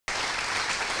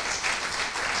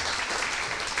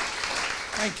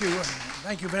Thank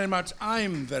you very much.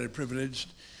 I'm very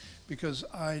privileged because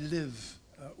I live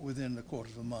within a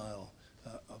quarter of a mile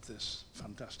of this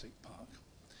fantastic park.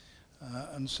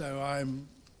 And so I'm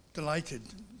delighted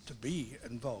to be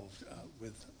involved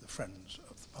with the Friends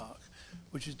of the Park,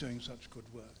 which is doing such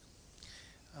good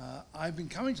work. I've been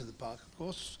coming to the park, of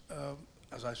course,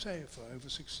 as I say, for over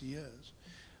 60 years.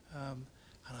 And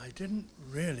I didn't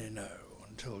really know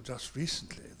until just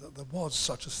recently that there was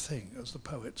such a thing as the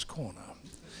Poets' Corner.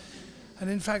 And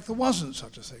in fact, there wasn't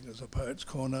such a thing as a Poets'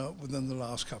 Corner within the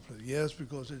last couple of years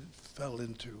because it fell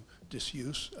into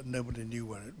disuse and nobody knew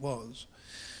where it was.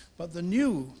 But the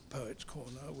new Poets'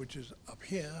 Corner, which is up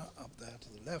here, up there to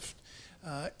the left,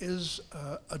 is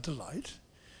a delight.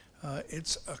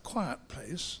 It's a quiet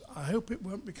place. I hope it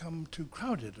won't become too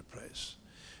crowded a place,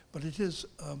 but it is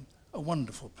a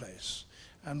wonderful place.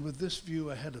 And with this view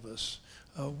ahead of us,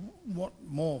 what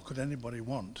more could anybody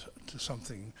want to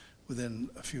something within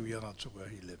a few yards of where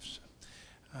he lives?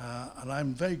 And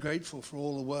I'm very grateful for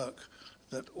all the work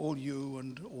that all you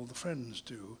and all the friends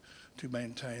do to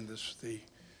maintain the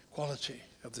quality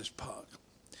of this park.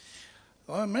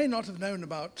 Well, I may not have known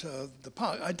about the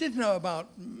park. I did know about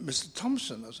Mr.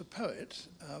 Thompson as a poet,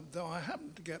 though I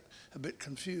happened to get a bit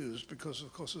confused because,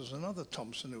 of course, there's another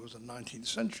Thompson who was a 19th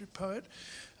century poet,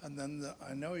 and then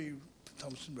I know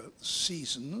Thompson wrote The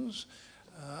Seasons,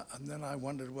 and then I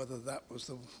wondered whether that was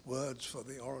the words for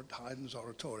the Haydn's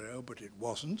oratorio, but it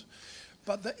wasn't.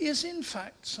 But there is, in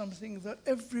fact, something that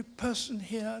every person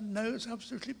here knows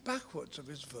absolutely backwards of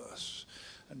his verse.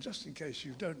 And just in case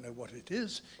you don't know what it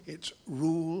is, it's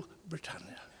Rule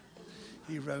Britannia.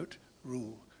 He wrote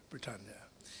Rule Britannia.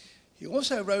 He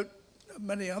also wrote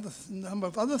number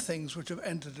of other things which have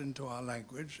entered into our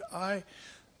language.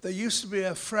 There used to be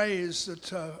a phrase that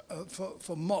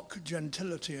for mock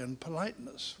gentility and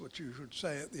politeness, which you should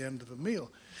say at the end of a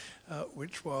meal,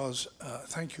 which was,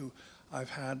 thank you, I've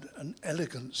had an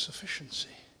elegant sufficiency.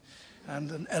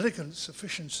 And an elegant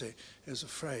sufficiency is a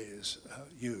phrase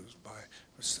used by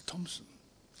Mr. Thompson.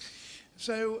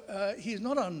 So he's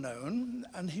not unknown,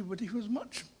 and he was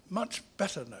much, much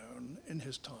better known in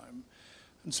his time.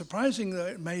 And surprising though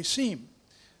it may seem,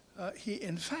 he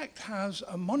in fact has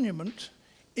a monument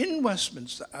in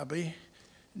Westminster Abbey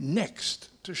next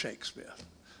to Shakespeare.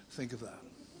 Think of that.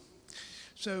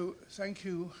 So thank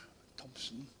you,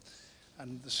 Thompson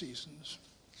and The Seasons.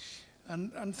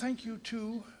 And thank you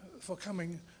too for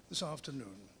coming this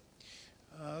afternoon.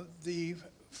 The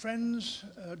Friends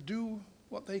do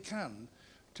what they can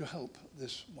to help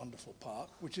this wonderful park,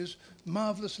 which is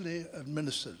marvelously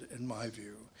administered in my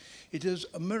view. It is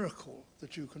a miracle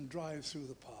that you can drive through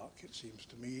the park, it seems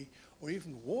to me, or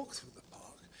even walk through the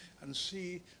park and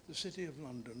see the City of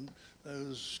London,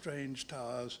 those strange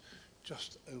towers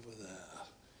just over there.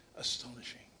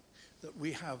 Astonishing that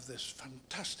we have this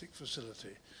fantastic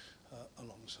facility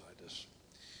alongside us.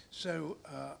 So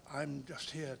I'm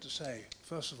just here to say,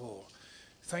 first of all,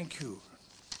 thank you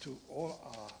to all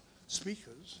our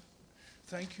speakers.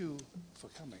 Thank you for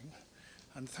coming,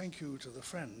 and thank you to the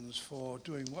Friends for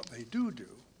doing what they do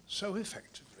so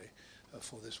effectively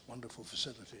for this wonderful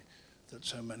facility that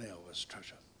so many of us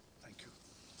treasure. Thank you.